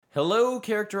Hello,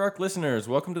 Character Arc listeners.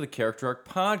 Welcome to the Character Arc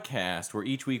podcast, where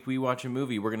each week we watch a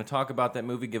movie. We're going to talk about that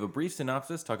movie, give a brief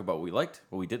synopsis, talk about what we liked,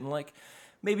 what we didn't like,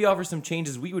 maybe offer some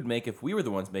changes we would make if we were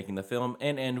the ones making the film,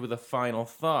 and end with a final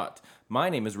thought. My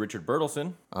name is Richard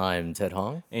Bertelson. I'm Ted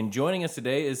Hong. And joining us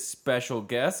today is special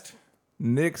guest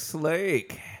Nick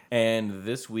Slake. And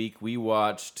this week we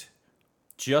watched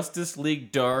Justice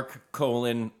League Dark: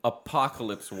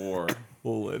 Apocalypse War.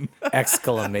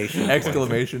 Exclamation.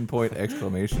 Exclamation point,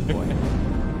 exclamation point.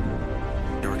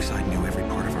 Darkseid knew every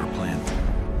part of our plan.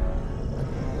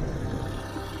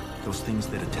 Those things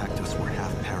that attacked us were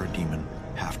half Parademon,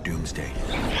 half Doomsday.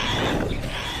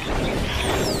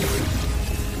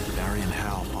 Barry and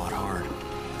Hal fought hard,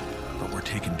 but were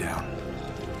taken down.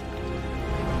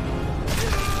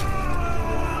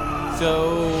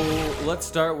 So let's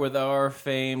start with our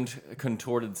famed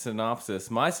contorted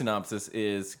synopsis. My synopsis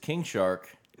is King Shark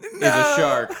is a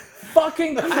shark.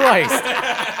 Fucking Christ.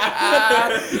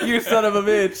 You son of a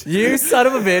bitch. You son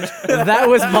of a bitch. That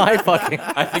was my fucking...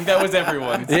 I think that was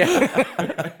everyone's.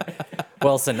 Yeah.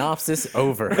 Well, synopsis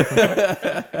over.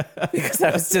 Because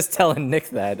I was just telling Nick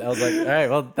that. I was like, all right,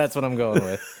 well, that's what I'm going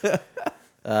with.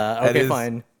 Okay,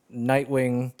 fine.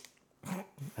 Nightwing.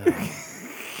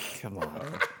 Come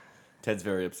on. Ted's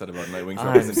very upset about Nightwing's I'm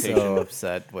representation. so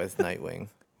upset with Nightwing.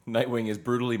 Nightwing is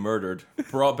brutally murdered,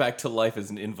 brought back to life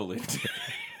as an invalid.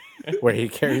 Where he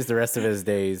carries the rest of his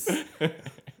days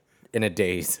in a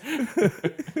daze.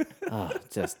 Oh,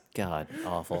 just, God,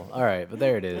 awful. All right, but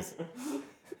there it is.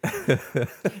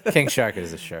 King Shark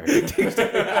is a shark.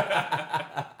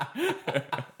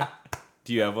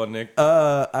 Do you have one, Nick?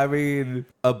 I mean,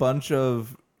 a bunch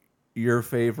of your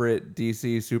favorite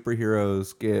DC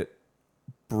superheroes get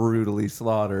brutally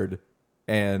slaughtered,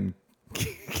 and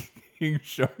King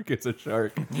Shark is a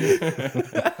shark.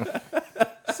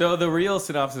 So the real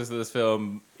synopsis of this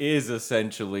film is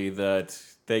essentially that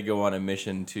they go on a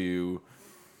mission to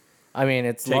I mean,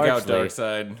 it's take out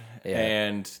Darkseid, Yeah.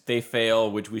 and they fail,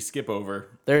 which we skip over.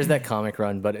 There's that comic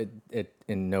run, but it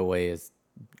in no way is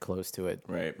close to it.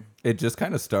 Right. It just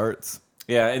kind of starts.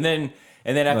 Yeah, and then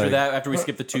after Like- that, after we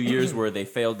skip the 2 years where they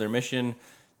failed their mission,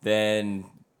 then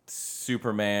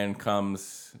Superman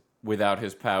comes without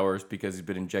his powers because he's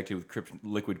been injected with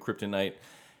liquid kryptonite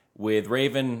with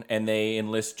Raven, and they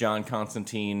enlist John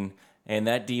Constantine and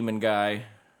that demon guy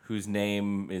whose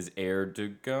name is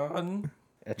Erdogan.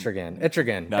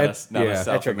 Etrigan. Not a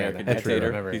South Etrigan. American I dictator.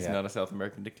 remember, He's yeah. not a South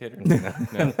American dictator.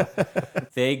 No.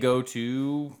 They go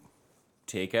to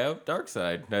take out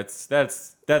Darkseid.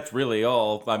 That's really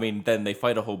all. I mean, then they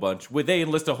fight a whole bunch. They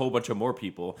enlist a whole bunch of more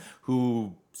people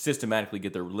who systematically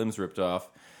get their limbs ripped off.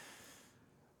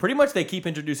 Pretty much, they keep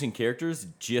introducing characters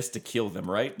just to kill them,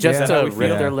 right? Just Is that how to we rip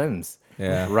feel? their limbs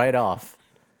Yeah. off.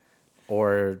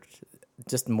 Or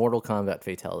just Mortal Kombat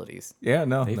fatalities. Yeah,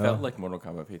 no. They no. felt like Mortal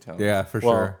Kombat fatalities. Yeah, for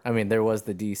Well, sure. I mean, there was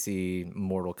the DC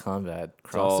Mortal Kombat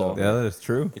all- crossover. Yeah, that is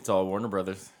true. It's all Warner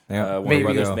Brothers. Yeah. Warner Maybe.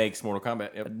 Brothers Yeah. makes Mortal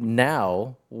Kombat. Yep.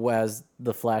 Now, as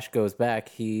the Flash goes back,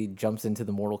 he jumps into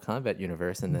the Mortal Kombat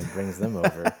universe and then brings them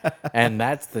over. And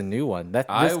that's the new one. I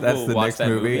That's will the watch next that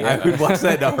movie. yeah. I would watch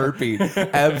that in a heartbeat.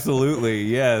 Absolutely,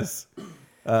 yes.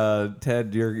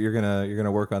 Ted, you're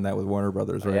gonna work on that with Warner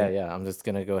Brothers, right? Yeah. I'm just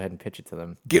gonna go ahead and pitch it to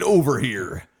them. Get over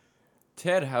here.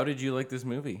 Ted, how did you like this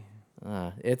movie?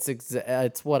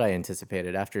 It's what I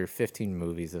anticipated after 15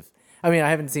 movies of. I mean, I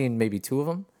haven't seen maybe 2 of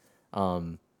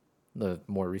them, the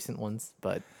more recent ones,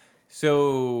 but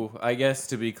So, I guess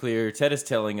to be clear, Ted is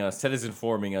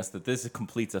informing us that this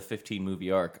completes a 15-movie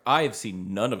arc. I have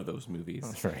seen none of those movies.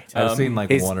 that's right. I've seen like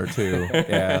he's- 1 or 2.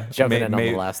 Yeah, Jumping in on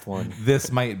the last one. This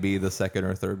might be the second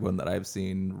or third one that I've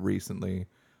seen recently.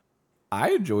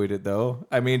 I enjoyed it though.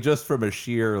 I mean, just from a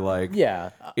sheer Yeah.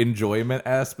 enjoyment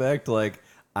aspect, like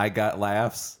I got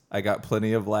laughs. I got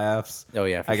plenty of laughs. Oh,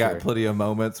 yeah, for I got sure. plenty of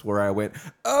moments where I went,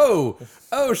 oh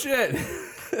shit.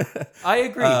 I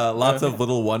agree. Lots of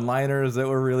little one-liners that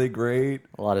were really great.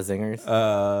 A lot of zingers.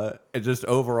 And just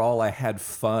overall, I had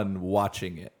fun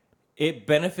watching it. It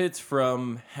benefits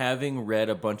from having read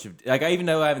a bunch of... even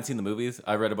though I haven't seen the movies,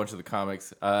 I read a bunch of the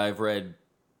comics. I've read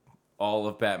all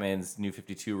of Batman's New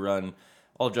 52 run,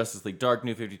 all of Justice League Dark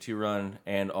New 52 run,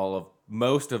 and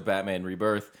most of Batman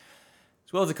Rebirth,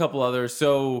 as well as a couple others.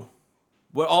 So...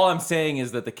 all I'm saying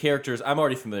is that the characters, I'm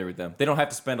already familiar with them. They don't have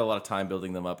to spend a lot of time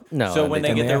building them up. No, So when they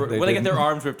they get didn't. their They get their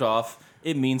arms ripped off,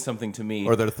 it means something to me.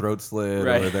 Or their throat slit,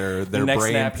 Right. or their Neck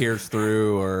brain snapped. pierced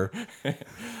through, or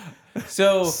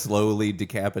So slowly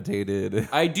decapitated,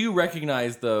 I do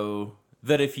recognize though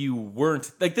that if you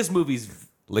weren't this movie's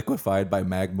liquefied by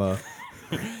magma.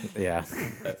 Yeah.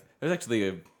 there's actually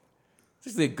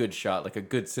a good shot, like a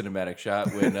good cinematic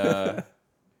shot when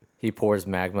He pours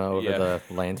magma over Yeah. the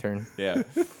lantern. Yeah.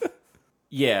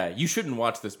 Yeah, you shouldn't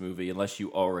watch this movie unless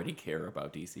you already care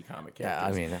about DC comic Yeah,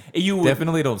 I characters. mean, you would,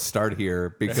 Definitely don't start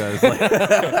here because like,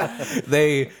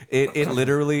 it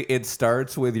literally it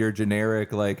starts with your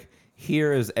generic like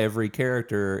here is every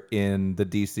character in the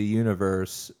DC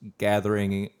universe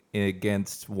gathering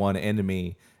against one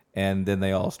enemy, and then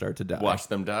they all start to die. watch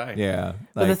them die. Yeah,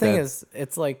 but the like thing that's- is,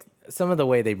 it's like some of the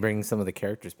way they bring some of the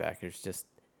characters back is just,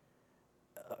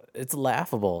 it's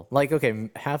laughable. Like, okay,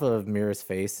 half of Mira's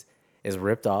face is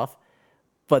ripped off,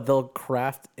 but they'll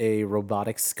craft a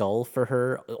robotic skull for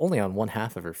her only on one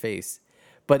half of her face.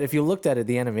 But if you looked at it,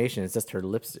 the animation is just her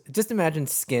lips. Just imagine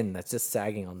skin that's just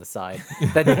sagging on the side,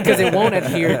 because it won't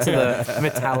adhere to the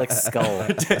metallic skull.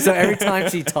 So every time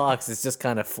she talks, it's just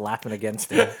kind of flapping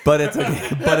against it. but it's a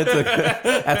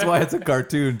that's why it's a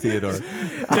cartoon, Theodore.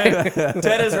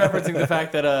 Ted is referencing the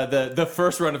fact that the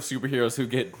first run of superheroes who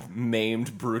get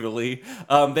maimed brutally,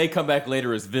 they come back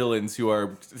later as villains who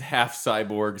are half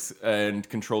cyborgs and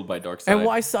controlled by Darkseid. And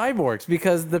why cyborgs?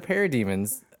 Because the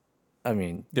parademons, I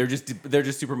mean, They're just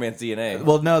Superman's DNA.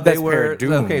 Well, no, they That's were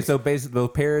paradooms. okay. So basically, the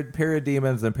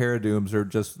parademons and paradooms are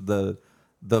just the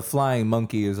flying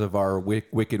monkeys of our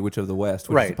Wicked Witch of the West,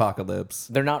 which is Right. Apocalypse.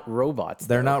 they're not robots.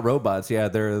 They're not robots. Yeah,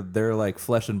 they're like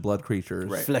flesh and blood creatures.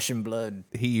 Right. flesh and blood.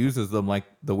 He uses them like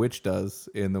the witch does.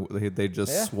 They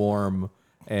just Yeah. swarm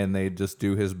and they just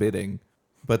do his bidding.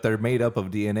 But they're made up of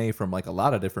DNA from like a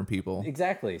lot of different people.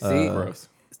 Exactly. See, Gross.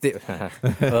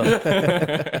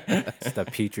 Just a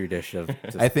petri dish of.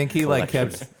 Just I think he like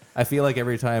collections. kept. I feel like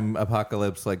every time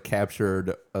Apocalypse like captured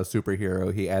a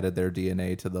superhero, he added their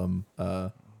DNA to them.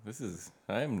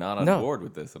 I am not on No. board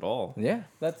with this at all. Yeah,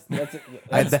 that's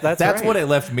That's right. what it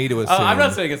left me to assume. I'm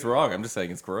not saying it's wrong. I'm just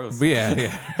saying it's gross. But yeah.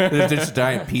 There's just a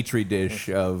giant petri dish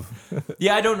of.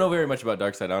 Yeah, I don't know very much about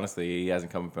Darkseid, honestly. He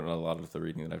hasn't come up in a lot of the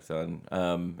reading that I've done.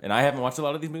 And I haven't watched a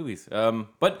lot of these movies.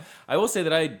 But I will say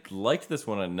that I liked this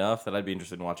one enough that I'd be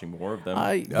interested in watching more of them.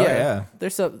 yeah.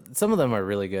 There's some of them are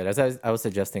really good. As I was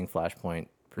suggesting Flashpoint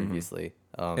previously.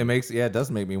 It does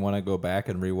make me want to go back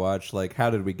and rewatch like how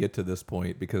did we get to this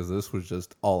point, because this was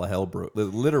just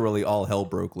literally all hell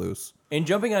broke loose. And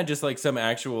jumping on just like some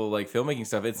actual like filmmaking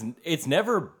stuff, it's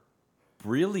never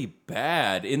really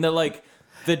bad. In the like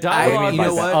the dialogue, you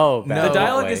know what? Oh, No. bad. the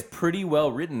dialogue way. is pretty well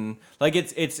written. Like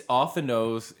it's off the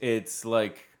nose. It's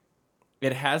like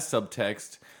it has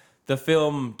subtext. The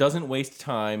film doesn't waste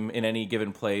time in any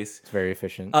given place. It's very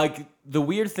efficient. Like the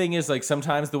weird thing is like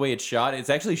sometimes the way it's shot, it's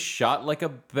actually shot like a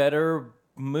better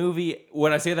movie.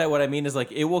 When I say that, what I mean is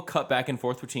like it will cut back and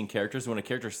forth between characters. When a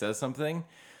character says something,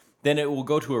 then it will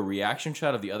go to a reaction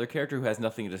shot of the other character who has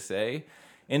nothing to say.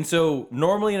 And so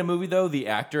normally in a movie though, the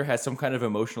actor has some kind of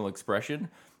emotional expression,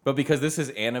 but because this is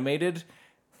animated,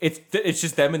 it's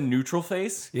just them in neutral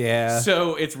face. Yeah.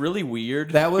 So it's really weird.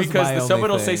 That was because my only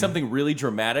someone will say thing. something really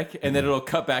dramatic, and then it'll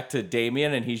cut back to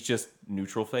Damien, and he's just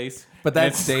neutral face. But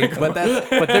that's And it's-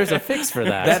 but there's a fix for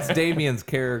that. that's Damien's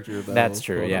character though. That's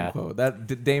true, quote yeah. unquote.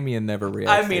 That Damien never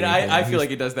reacts. I mean, to anything. I feel He's-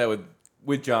 like it does that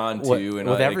with John With- too, and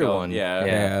with like, everyone. yeah,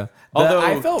 yeah. Although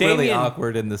I felt really Damien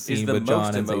awkward in the scene the with John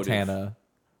most and emotive. Zatanna.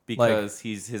 because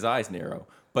his eyes narrow.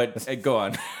 But go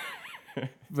on.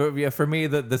 But yeah, for me,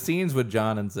 the scenes with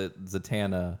John and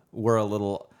Zatanna were a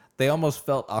little. They almost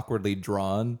felt awkwardly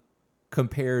drawn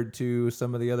compared to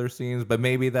some of the other scenes. But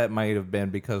maybe that might have been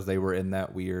because they were in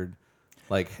that weird,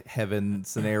 like heaven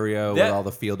scenario with That- all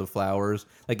the field of flowers.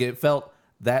 Like it felt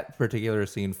that particular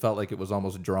scene felt like it was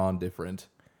almost drawn different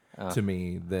to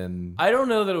me than. I don't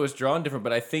know that it was drawn different,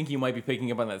 but I think you might be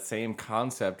picking up on that same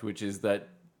concept, which is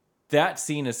that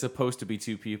scene is supposed to be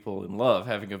two people in love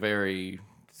having a very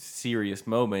serious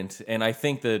moment, and I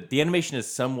think the animation is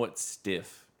somewhat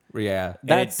stiff. Yeah. And it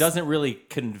That's- doesn't really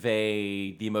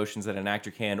convey the emotions that an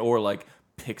actor can, or like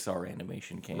Pixar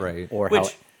animation can. Right. or how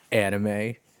Which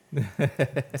anime.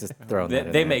 Just throwing that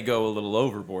in they there. may go a little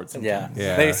overboard sometimes. Yeah,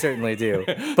 Yeah. they certainly do.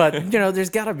 But there's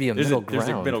got to be a There's middle a, ground.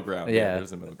 there's a middle ground. Yeah,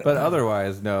 There's a middle ground. But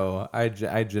otherwise, no. I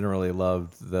generally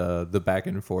loved the back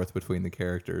and forth between the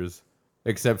characters,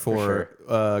 except for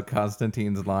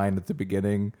Constantine's line at the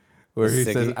beginning where he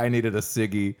Siggy. says, "I needed a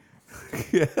ciggy."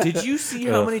 Did you see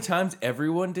how many times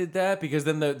everyone did that? Because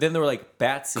then they were like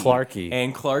Batsy, Clarky.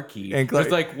 and Clarky. And Clark-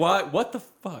 Just like what the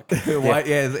fuck? Why?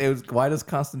 Yeah, it was. Why does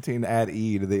Constantine add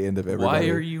 "e" to the end of everybody?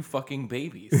 Why are you fucking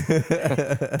babies?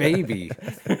 baby.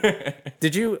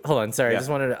 Did you hold on? Sorry, Yeah. I just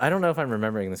wanted. I don't know if I'm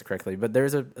remembering this correctly, but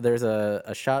there's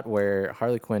a shot where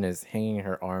Harley Quinn is hanging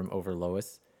her arm over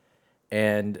Lois,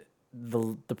 and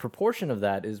the proportion of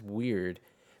that is weird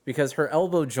because her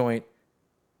elbow joint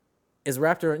is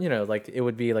wrapped around. Like it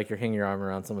would be like you're hanging your arm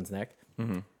around someone's neck.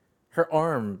 Her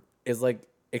arm is like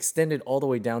extended all the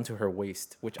way down to her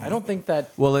waist, which I don't think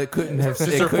that Well, it couldn't have. Just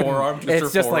It her couldn't, forearm. Just it's her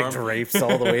just forearm. like drapes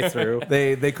all the way through.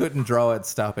 they couldn't draw it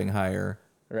stopping higher.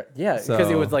 Right. Yeah, because it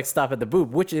So- would like stop at the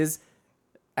boob, which is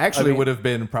Actually, mean- would have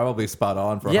been probably spot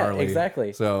on for Yeah, Harley.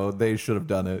 exactly. So they should have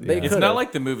done it. They yeah. It's could've. not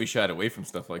like the movie shied away from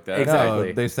stuff like that. Exactly.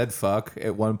 No, they said fuck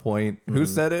at one point. Who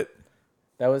said it?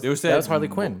 that was It was that was Harley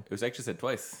Quinn, It was actually said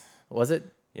twice. was it?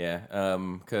 Yeah,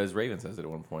 because Raven says it at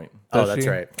one point. Oh, Does that's she?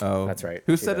 right. Oh, That's right.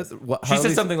 Who She said does. it? What, She said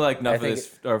Harley- something like "enough of think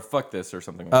this" or "fuck this" or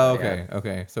something. Like Oh, that. okay,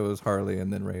 okay. So it was Harley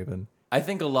and then Raven. I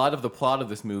think a lot of the plot of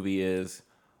this movie is,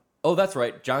 oh, that's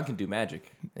right, John can do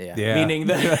magic. Yeah. Yeah. Meaning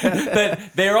that,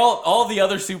 that they're all the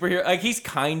other superheroes, like he's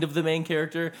kind of the main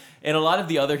character, and a lot of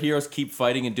the other heroes keep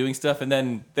fighting and doing stuff, and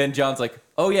then John's like,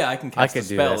 oh yeah, I can cast can a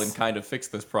do spell this. and kind of fix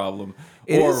this problem.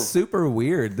 It is super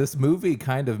weird. This movie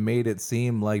kind of made it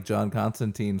seem like John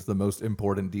Constantine's the most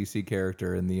important DC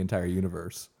character in the entire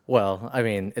universe. Well, I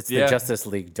mean, it's Yeah. the Justice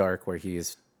League Dark where he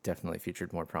is definitely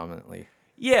featured more prominently.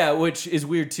 Yeah, which is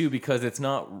weird too because it's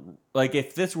not like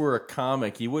if this were a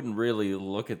comic, you wouldn't really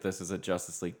look at this as a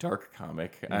Justice League Dark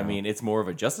comic. I mean, it's more of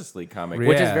a Justice League comic. Re-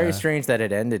 Which is Yeah. very strange that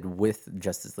it ended with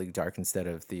Justice League Dark instead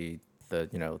of the Or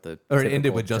it ended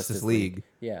typical with Justice League.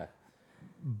 Yeah.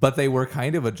 But they were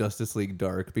kind of a Justice League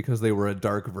Dark because they were a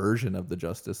dark version of the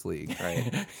Justice League.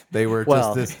 Right. They were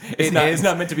Well, just this. It's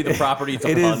not meant to be the property. It's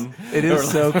a It is. pun. It is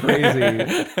so crazy.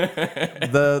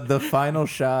 The final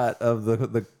shot of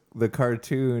the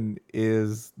cartoon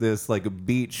is this like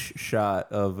beach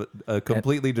shot of a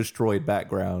completely destroyed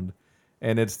background,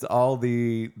 and it's all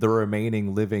the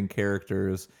remaining living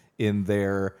characters in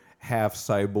their half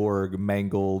cyborg,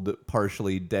 mangled,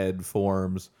 partially dead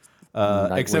forms.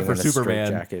 Nightwing Except for in a Superman,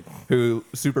 straitjacket. who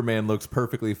Superman looks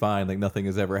perfectly fine, like nothing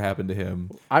has ever happened to him.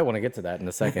 I want to get to that in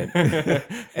a second.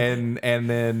 And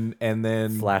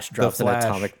then Flash the drops Flash- an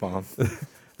atomic bomb.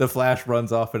 the Flash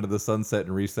runs off into the sunset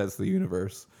and resets the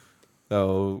universe.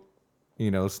 So,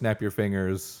 snap your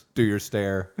fingers, do your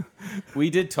stare. We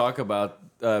did talk about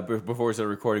before we started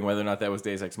recording whether or not that was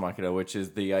Deus Ex Machina, which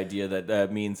is the idea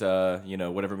that means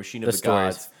whatever machine of The the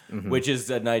stories. gods, which is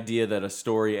an idea that a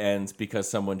story ends because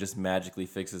someone just magically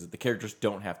fixes it. The characters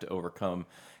don't have to overcome,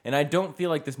 and I don't feel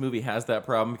like this movie has that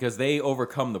problem because they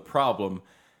overcome the problem.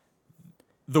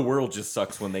 The world just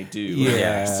sucks when they do.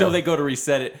 Yeah. So they go to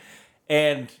reset it,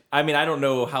 and I mean I don't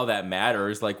know how that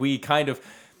matters. Like we kind of.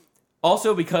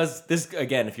 Also, because this,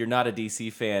 again, if you're not a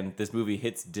DC fan, this movie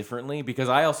hits differently. Because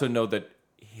I also know that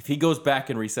if he goes back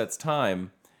and resets time,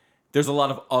 there's a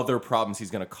lot of other problems he's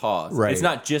going to cause. Right. It's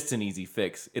not just an easy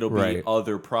fix. It'll be Right.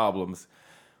 other problems,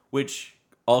 which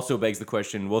also begs the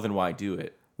question, well, then why do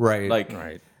it? Right. Like,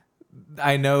 Right.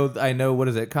 I know, what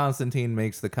is it? Constantine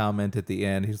makes the comment at the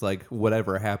end. He's like,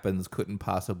 whatever happens couldn't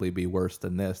possibly be worse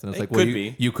than this. And it's It like, well, could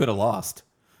be. you could have lost.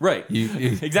 right.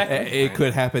 Exactly. It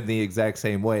could happen the exact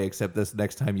same way, except this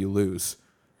next time you lose.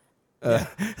 I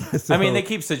mean, So- they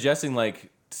keep suggesting, like,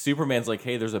 Superman's like,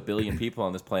 hey, there's 1 billion people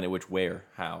on this planet, which where?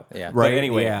 How? Yeah. But Right,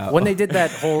 anyway. yeah. When they did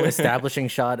that whole establishing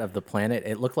shot of the planet,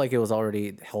 it looked like it was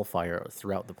already hellfire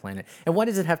throughout the planet. And why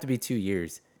does it have to be 2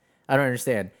 years? I don't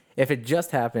understand. If it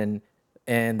just happened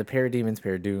and the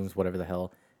parademons, whatever the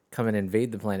hell, come and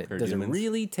invade the planet, does it Parademons.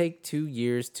 really take 2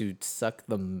 years to suck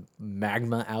the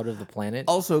magma out of the planet?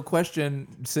 Also, question,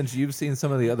 since you've seen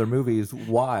some of the other movies,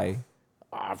 why?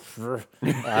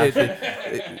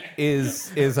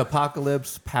 Is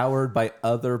Apocalypse powered by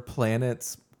other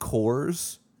planets'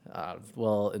 cores?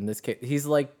 Well, in this case, he's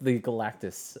like the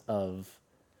Galactus of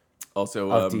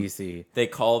Also, DC. they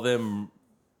call them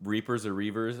Reapers or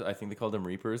Reavers. I think they call them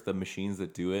Reapers, the machines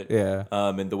that do it. Yeah.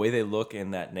 And the way they look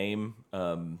in that name,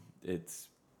 it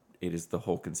is the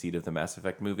whole conceit of the Mass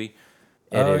Effect movie.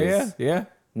 Oh, is. yeah.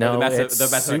 No, the Mass- it's the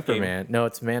Mass Effect game. Superman. No,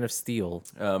 it's Man of Steel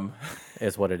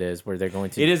is what it is, where they're going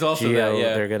to It is also that,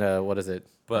 yeah. They're going to, what is it?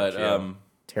 But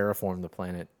Terraform the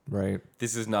planet. Right.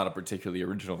 this is not a particularly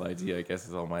original idea, I guess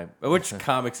is all my... Which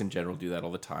comics in general do that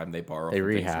all the time. They borrow They from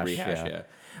things and rehash, yeah. yeah.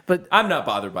 But I'm not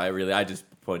bothered by it, really. I just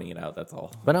pointing it out, that's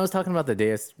all. when I was talking about the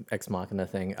Deus Ex Machina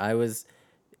thing,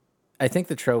 I think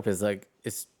the trope is like,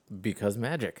 it's because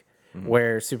magic,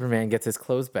 where Superman gets his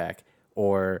clothes back,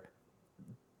 or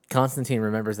Constantine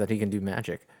remembers that he can do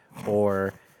magic,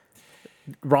 or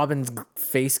Robin's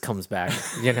face comes back,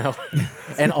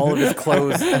 and all of his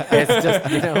clothes. It's just,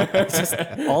 it's just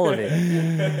all of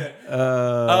it.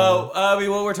 I mean,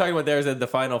 what we're talking about there is that the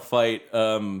final fight...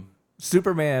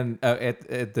 Superman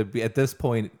at this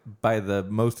point, by the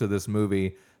most of this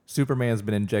movie, Superman's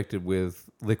been injected with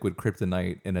liquid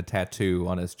kryptonite and a tattoo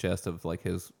on his chest of like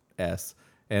his S,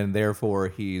 and therefore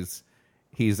he's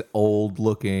he's old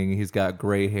looking. He's got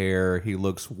gray hair. He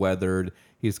looks weathered.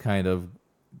 He's kind of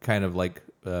like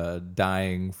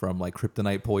dying from like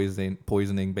kryptonite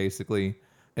poisoning basically.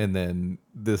 And then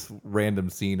this random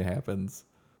scene happens.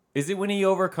 Is it when he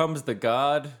overcomes the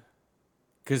god?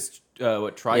 Because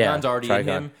Trigon's already in Trigon,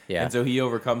 him, yeah. and so he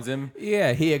overcomes him.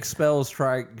 Yeah, he expels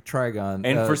Trigon.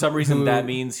 And for some reason, who- that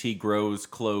means he grows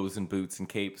clothes and boots and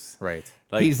capes. Right.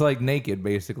 Like, he's like naked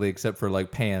basically, except for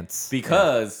like pants.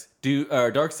 because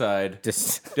Darkseid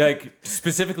Just like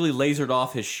specifically lasered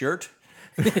off his shirt.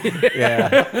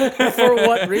 Yeah, for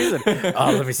what reason?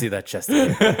 Oh, let me see that chest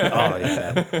again. Oh,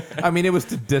 yeah. I mean, it was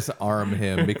to disarm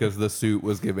him because the suit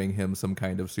was giving him some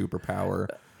kind of superpower.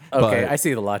 Okay, But- I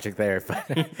see the logic there,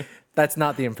 but that's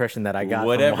not the impression that I got from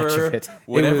Whatever watching it.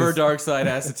 whatever was- Darkseid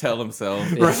has to tell himself.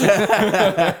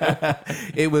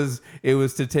 It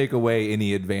was to take away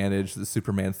any advantage that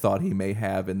Superman thought he may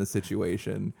have in the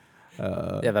situation.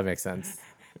 Yeah, that makes sense.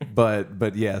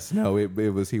 But yes, no, it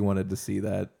was he wanted to see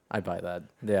that I buy that.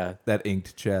 Yeah.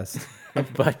 inked chest.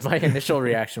 But my initial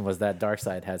reaction was that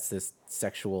Darkseid has this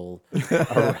sexual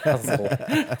arousal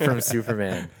from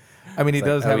Superman. I mean, he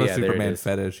does like, have oh, a yeah, there it Superman is.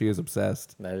 fetish. He is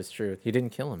obsessed. That is true. He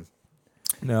didn't kill him.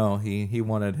 No, he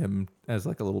wanted him as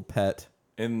like a little pet.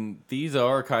 And these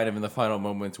are kind of in the final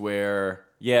moments where,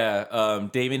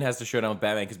 Damien has to show down with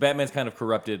Batman because Batman's kind of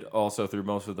corrupted also through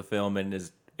most of the film and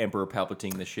is Emperor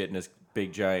Palpatine the shit in his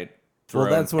big giant throne.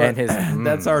 Well, that's what And his-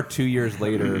 that's our 2 years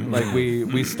later. Like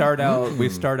we start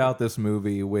out this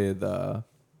movie with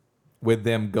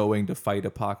them going to fight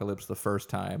Apocalypse the first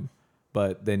time,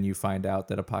 but then you find out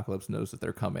that Apocalypse knows that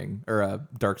they're coming, or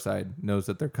Darkseid knows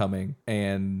that they're coming,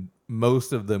 and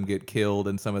most of them get killed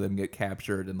and some of them get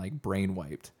captured and like brain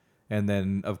wiped. And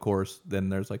then of course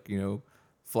there's like,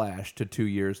 flash to 2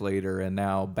 years later, and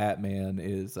now Batman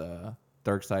is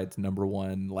Darkseid's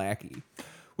 #1 lackey.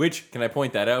 Which, can I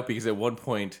point that out? Because at one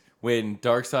point, when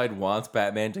Darkseid wants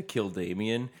Batman to kill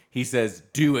Damien, he says,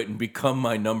 "Do it and become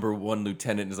my #1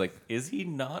 lieutenant." And is like, is he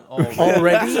not already?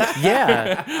 Already?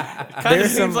 Yeah. Kind of There's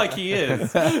seems some- like he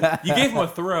is. You gave him a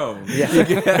throne.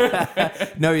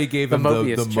 No, you gave him the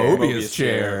Mobius chair. Mobius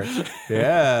chair.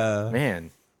 Yeah. Man.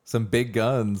 Some big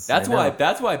guns. That's know.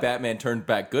 why Batman turned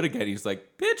back good again. He's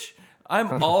like, "Bitch,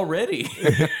 I'm already.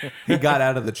 He got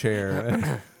out of the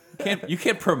chair. You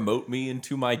can't promote me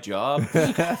into my job."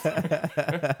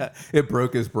 It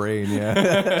broke his brain, yeah.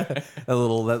 that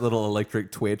little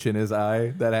electric twitch in his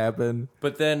eye that happened.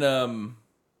 But then,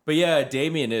 but yeah,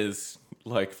 Damien is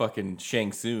like fucking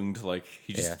Shang Tsung'd. Like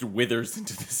he just withers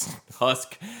into this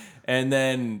husk. And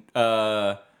then,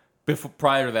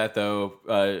 prior to that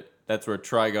though, that's where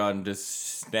Trigon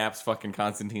just snaps fucking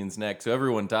Constantine's neck. So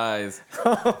everyone dies.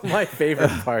 My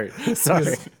favorite part.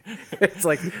 Sorry. It's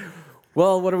like,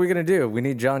 well, what are we going to do? We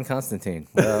need John Constantine.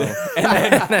 Well,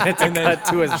 and then it's a cut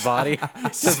to his body.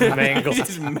 Just mangled.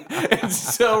 It's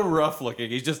so rough looking.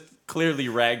 He's just clearly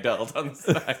ragdolled on the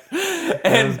side.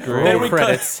 And great. then we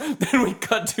Credits. then we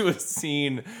cut to a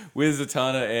scene with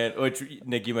Zatanna and which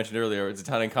Nick you mentioned earlier,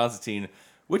 Zatanna and Constantine,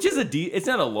 which is it's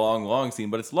not a long scene,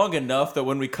 but it's long enough that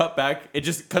when we cut back, it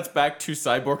just cuts back to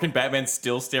Cyborg and Batman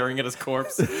still staring at his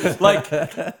corpse. like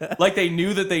they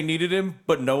knew that they needed him,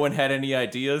 but no one had any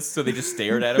ideas, so they just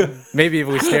stared at him. Maybe if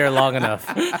we stare long enough,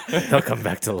 he'll come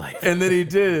back to life. And then he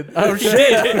did. Oh, It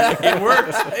did. It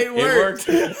worked.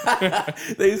 It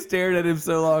worked. They stared at him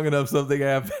so long enough, something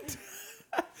happened.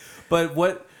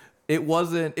 But it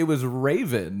was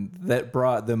Raven that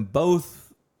brought them both.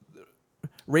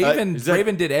 Raven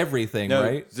did everything, No,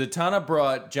 right? Zatanna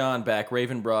brought John back.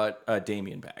 Raven brought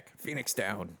Damien back. Phoenix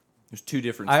down. There's two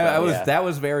different. I was Yeah. that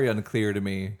was very unclear to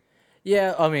me.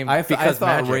 Yeah, I mean, I because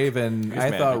thought magic. Raven. Because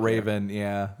I thought magic, Raven.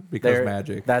 Yeah, because There-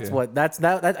 magic. That's yeah. what.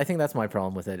 That. I think that's my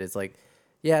problem with it. It's like,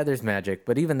 yeah, there's magic,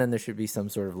 but even then, there should be some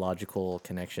sort of logical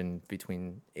connection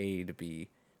between A to B,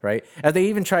 right? And they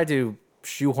even tried to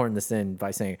shoehorn this in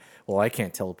by saying, "Well, I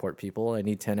can't teleport people. I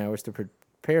need 10 hours to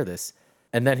prepare this,"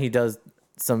 and then he does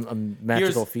some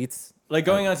magical feats, Like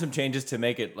going on some changes to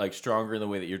make it like stronger in the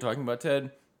way that you're talking about, Ted.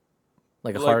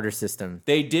 like a Like- harder system.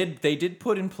 They did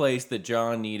put in place that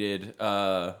John needed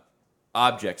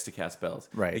objects to cast spells.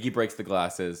 Right. Like he breaks the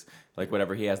glasses, like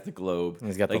whatever. He has the globe.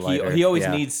 He's got the like lighter, he always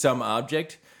yeah. needs some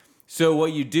object. So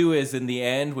what you do is in the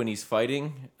end when he's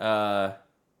fighting,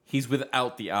 he's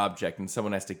without the object and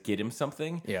someone has to get him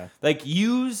something. Yeah. Like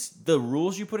use the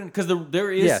rules you put in because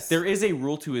there is a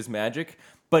rule to his magic,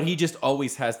 but he just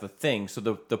always has the thing.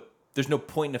 So there's no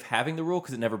point of having the rule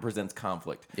because it never presents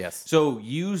conflict. Yes. So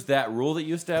use that rule that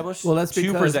you established Well, that's to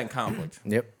because- present conflict.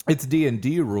 Yep. It's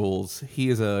D&D rules.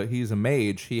 He's a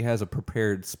mage. He has a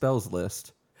prepared spells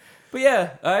list. But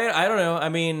yeah, I don't know. I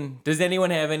mean, does anyone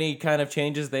have any kind of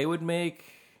changes they would make?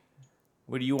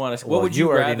 What do you want to? What Well, would you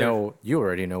already rather? know? You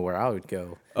already know where I would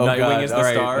go. Oh, Nightwing God. is the All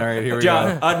right, star. all right, here we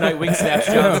John, go. Nightwing snaps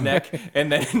John's neck, and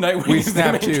then Nightwing We is the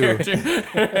snap main to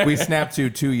character. we snap to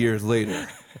 2 years later.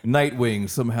 Nightwing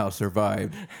somehow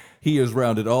survived. He has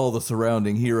rounded all the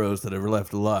surrounding heroes that are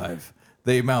left alive.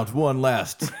 They mount one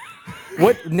last.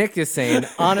 What Nick is saying,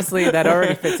 honestly, that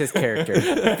already fits his character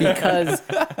because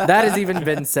that has even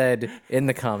been said in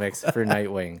the comics for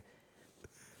Nightwing.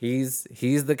 He's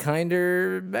the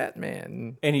kinder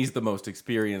Batman. And he's the most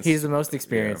experienced. He's the most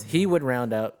experienced. He would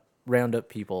round up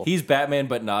people. He's Batman,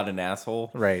 but not an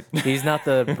asshole. Right. He's not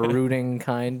the brooding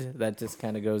kind that just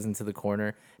kind of goes into the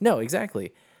corner. No,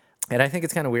 exactly. And I think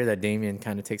it's kind of weird that Damian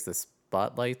kind of takes the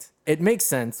spotlight. It makes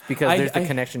sense because there's the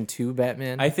connection to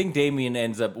Batman. I think Damian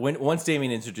ends up once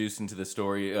Damian introduced into the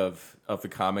story of the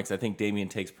comics. I think Damian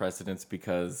takes precedence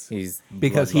because he's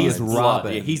Because he is bloodlines.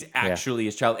 Robin. Yeah, he's actually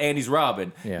his child, and he's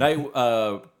Robin.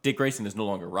 Yeah. Dick Grayson is no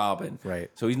longer Robin, Right.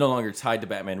 So he's no longer tied to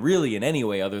Batman really in any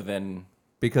way other than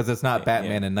Because it's not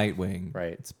Batman and Nightwing.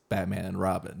 Right. It's Batman and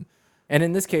Robin. And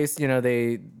in this case,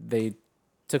 they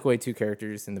took away two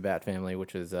characters in the Bat family,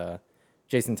 which is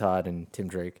Jason Todd and Tim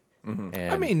Drake. And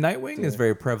I mean, Nightwing is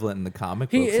very prevalent in the comic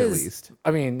he books, is. at least.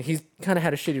 I mean, he's kind of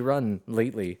had a shitty run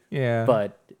lately. Yeah.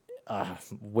 But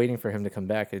waiting for him to come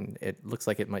back, and it looks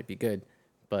like it might be good.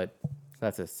 But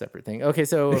that's a separate thing. Okay,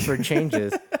 so for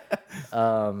changes,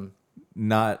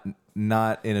 Not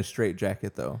in a straight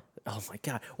jacket, though. oh my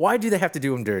god, why do they have to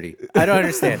do him dirty? I don't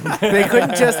understand. They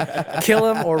couldn't just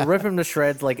kill him or rip him to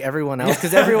shreds like everyone else,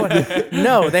 because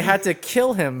no, they had to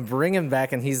kill him, bring him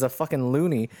back, and he's a fucking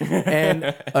loony. And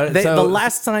the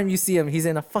last time you see him, he's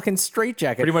in a fucking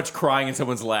straitjacket. pretty much crying in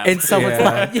someone's lap. In someone's Yeah.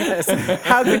 lap. Yes.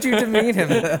 How could you demean him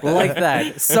like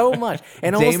that so much?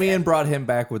 And almost, Damian brought him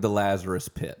back with the Lazarus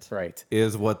Pit. Right.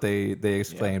 Is what they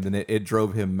exclaimed, and it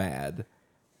drove him mad.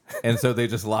 And so they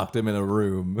just locked him in a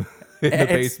room in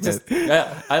the It's basement.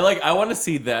 Yeah, I want to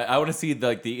see that. I want to see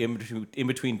like the in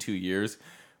between 2 years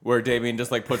where Damian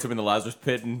just like puts him in the Lazarus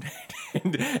pit and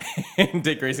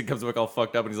Dick Grayson comes back all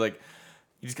fucked up and he's like,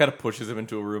 he just kind of pushes him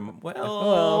into a room.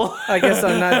 Well, I guess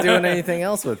I'm not doing anything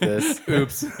else with this.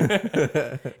 Oops.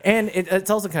 And it's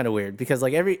also kind of weird because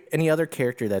like any other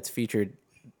character that's featured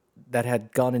that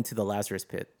had gone into the Lazarus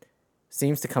pit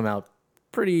seems to come out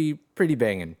pretty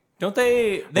banging. don't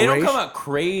they? They don't Raish? come out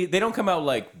crazy. They don't come out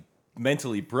like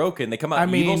mentally broken. They come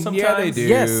out evil sometimes. yeah, they do.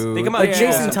 Yes, They come out like yeah,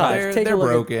 Jason Todd. They're, Take they're a look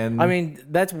broken. I mean,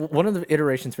 that's one of the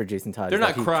iterations for Jason Todd. They're is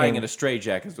that not he crying came- in a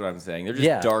straitjacket, is what I'm saying. They're just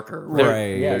Yeah. darker.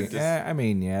 Right. yeah, Yeah, I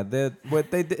mean, yeah.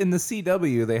 What they in the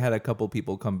CW, they had a couple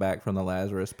people come back from the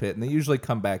Lazarus Pit, and they usually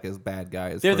come back as bad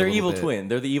guys. They're for a their little evil bit. twin.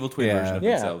 They're the evil twin Yeah. version of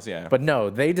Yeah. themselves. Yeah. But no,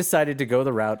 they decided to go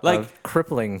the route Like- of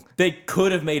crippling. they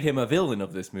could have made him a villain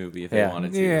of this movie if they Yeah.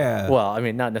 wanted to. Yeah. Well, I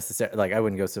mean, not necessarily. Like, I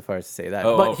wouldn't go so far as to say that,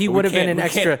 Oh, but he we would have been can't- an we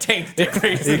extra. can't taint Dick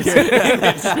Grayson's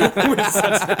image with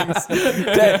such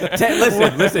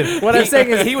things. Listen. What I'm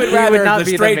saying is he would he rather would not the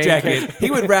be the straight main jacket. He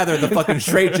would rather the fucking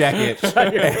straight jacket.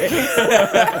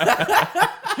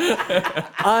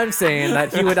 I'm saying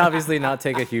that he would obviously not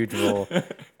take a huge role.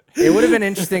 It would have been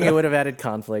interesting. It would have added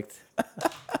conflict.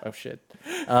 Oh shit.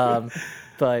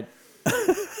 But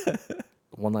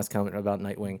one last comment about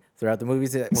Nightwing. Throughout the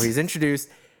movies where he's introduced,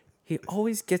 he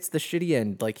always gets the shitty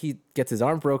end. Like he gets his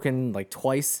arm broken like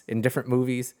twice in different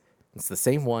movies. It's the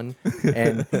same one,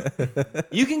 and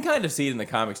You can kind of see it in the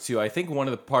comics too. I think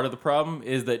part of the problem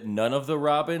is that none of the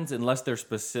Robins, unless they're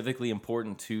specifically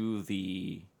important to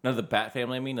none of the Bat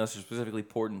family, unless they're specifically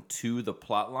important to the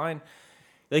plot line.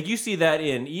 Like you see that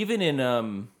even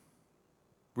in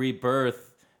Rebirth.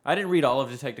 I didn't read all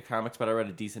of Detective Comics, but I read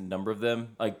a decent number of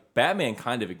them. Like Batman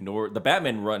kind of the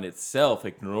Batman run itself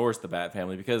ignores the Bat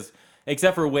family because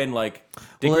except for when like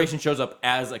Dick Grayson shows up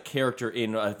as a character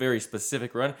in a very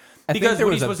specific run. I think Because there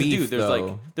what was he's a supposed to do, beef,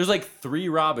 though. there's like 3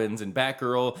 Robins and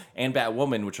Batgirl and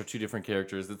Batwoman, which are 2 different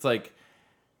characters. It's like,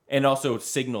 and also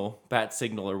Bat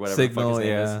Signal or whatever the fuck Signal, his name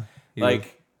yeah. is. He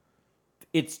Like,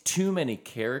 it's too many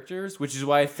characters, which is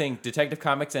why I think Detective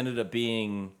Comics ended up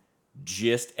being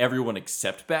just everyone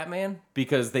except Batman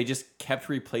because they just kept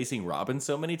replacing Robin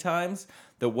so many times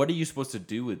that what are you supposed to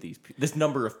do with this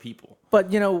number of people?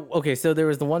 but okay. So there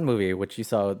was the one movie which you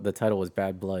saw. The title was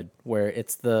Bad Blood, where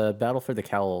it's the battle for the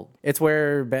cowl. It's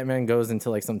where Batman goes into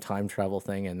like some time travel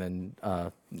thing, and then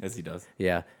As he does.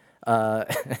 yeah,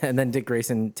 and then Dick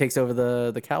Grayson takes over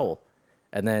the cowl,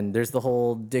 and then there's the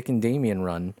whole Dick and Damian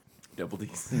run. Double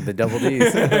D's. The double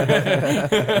D's.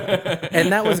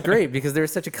 And that was great because there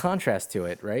was such a contrast to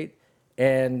it, right?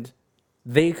 And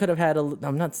they could have had a.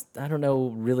 I don't know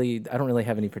really. I don't really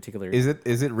have any particular. Is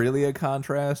it really a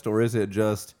contrast, or is it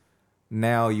just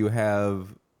now you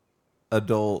have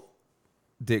adult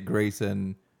Dick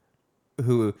Grayson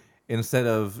who, instead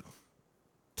of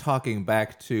talking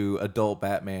back to adult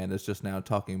Batman, is just now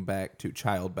talking back to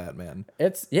child Batman?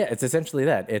 It's essentially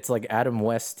that. It's like Adam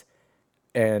West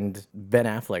and Ben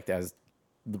Affleck as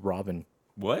the Robin.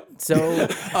 What? So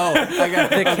Oh, I got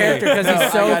the character, because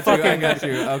he's so I fucking got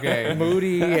you. Okay.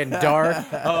 moody and dark,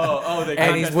 They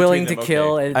and he's willing to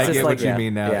kill. Okay. And it's I just get like, what you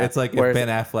mean now. yeah. It's like Whereas- if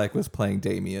Ben Affleck was playing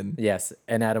Damien. yes,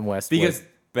 and Adam West Because was,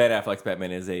 Ben Affleck's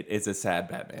Batman is a sad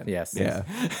Batman. yes, Yeah.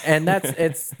 and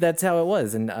that's how it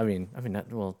was. And I mean,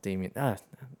 not well, Damien.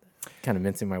 Kind of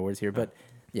mincing my words here, but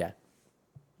yeah.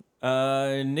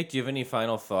 Nick, do you have any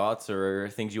final thoughts or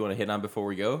things you want to hit on before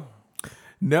we go?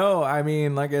 No, I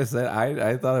mean, like I said,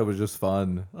 I thought it was just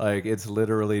fun. Like, it's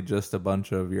literally just a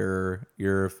bunch of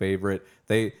your favorite.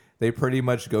 They pretty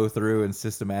much go through and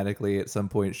systematically at some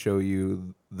point show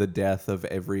you the death of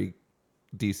every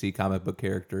DC comic book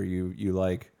character you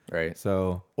like. Right.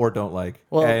 So, or don't like.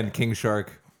 Well- and King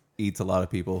Shark eats a lot of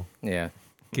people. Yeah.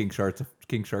 King Shark's a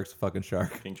fucking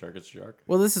shark. King Shark is Shark.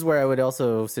 Well, this is where I would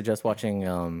also suggest watching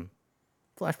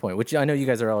Flashpoint, which I know you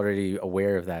guys are already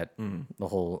aware of that, the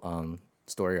whole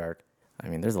story arc. I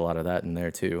mean, there's a lot of that in there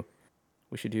too.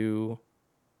 We should do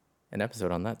an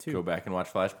episode on that Go too. back and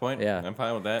watch Flashpoint. Yeah. I'm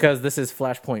fine with that. Because this is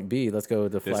Flashpoint B. Let's go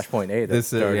to Flashpoint A. That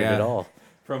this is- started yeah. it all.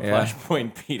 From Yeah.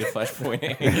 Flashpoint B to Flashpoint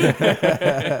A.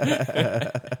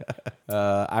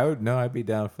 I'd be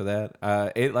down for that. I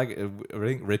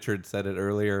think Richard said it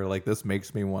earlier. Like, this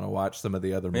makes me want to watch some of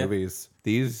the other movies.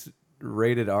 These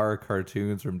rated R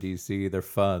cartoons from DC, they're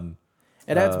fun.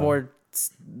 It adds more.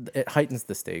 It heightens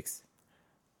the stakes.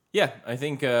 Yeah, I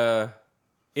think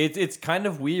it's kind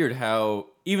of weird how,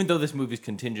 even though this movie's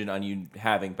contingent on you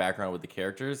having background with the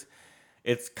characters,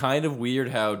 it's kind of weird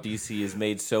how DC has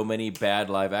made so many bad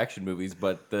live action movies,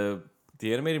 but the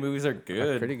animated movies are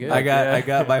good. Pretty good. I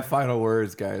got my final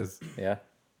words, guys. Yeah.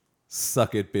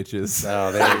 Suck it, bitches.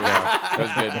 Oh, there you go. That was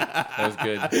good. That was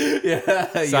good. Yeah,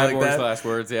 you like Cyborg's that? last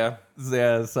words, yeah.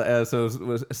 Yeah, so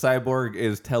Cyborg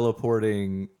is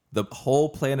teleporting the whole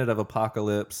planet of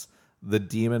Apocalypse, the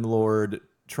Demon Lord,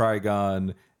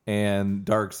 Trigon, and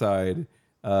Darkseid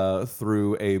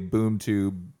through a boom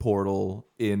tube portal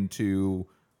into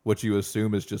what you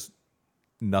assume is just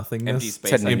nothingness. Empty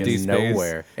space, To I Empty guess. space.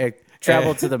 nowhere. It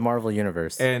traveled to the Marvel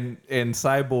universe. And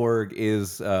Cyborg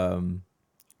is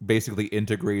basically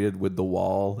integrated with the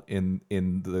wall in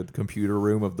the computer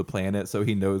room of the planet, so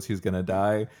he knows he's gonna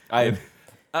die.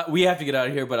 We have to get out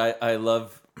of here, but I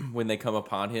love when they come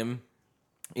upon him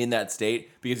in that state,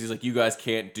 because he's like, you guys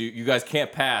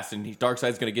can't pass, and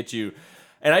Darkseid's gonna get you.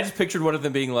 And I just pictured one of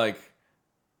them being like,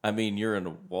 I mean, you're in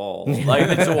a wall. Like,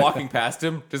 they're just walking past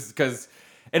him just because.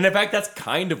 And in fact, that's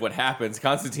kind of what happens.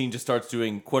 Constantine just starts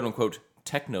doing quote unquote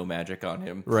techno magic on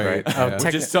him. Right. Oh, Yeah.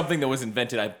 Which is something that was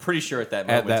invented, I'm pretty sure, at that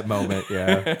moment. At that moment,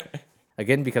 yeah.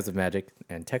 Again, because of magic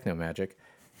and techno magic,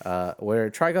 where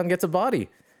Trigon gets a body.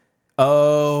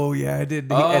 Oh yeah, I did.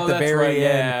 Oh, At the that's very right, end,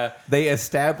 yeah. they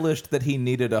established that he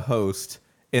needed a host,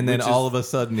 and then Which is all of a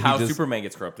sudden How he just Superman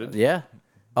gets corrupted. Yeah.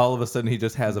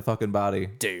 has a fucking body,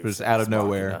 Deus just out of Ex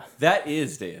nowhere. Machina. That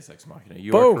is Deus Ex Machina.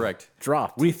 You Boom. are correct.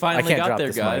 Dropped. We I finally can't got drop there,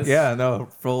 this guys. mic. Yeah, no,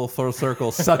 full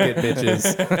circle. Suck it, bitches.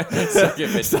 Suck it,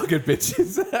 bitch. Suck it,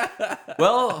 bitches.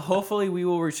 Well, hopefully we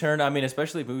will return. I mean,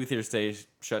 especially if movie theaters stay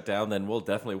shut down, then we'll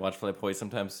definitely watch Flashpoint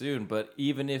sometime soon. But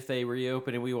even if they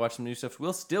reopen and we watch some new stuff,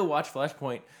 we'll still watch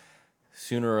Flashpoint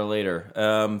sooner or later.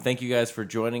 Thank you guys for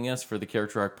joining us for the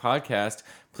Character Arc podcast.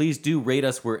 Please do rate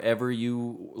us wherever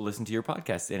you listen to your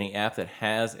podcast. Any app that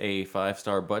has a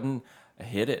 5-star button,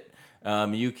 hit it.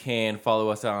 You can follow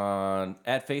us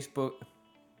at Facebook.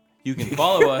 You can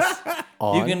follow us.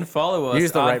 You can follow us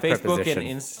Use the on right Facebook preposition.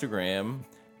 and Instagram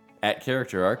at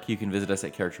Character Arc. You can visit us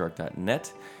at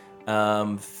characterarc.net.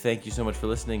 Thank you so much for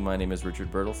listening. My name is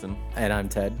Richard Bertelson. And I'm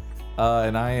Ted.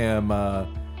 And I am,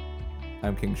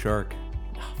 I'm King Shark,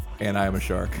 and I am a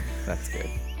shark. That's good.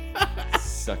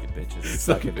 Suck it, bitches.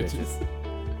 Suck it, bitches.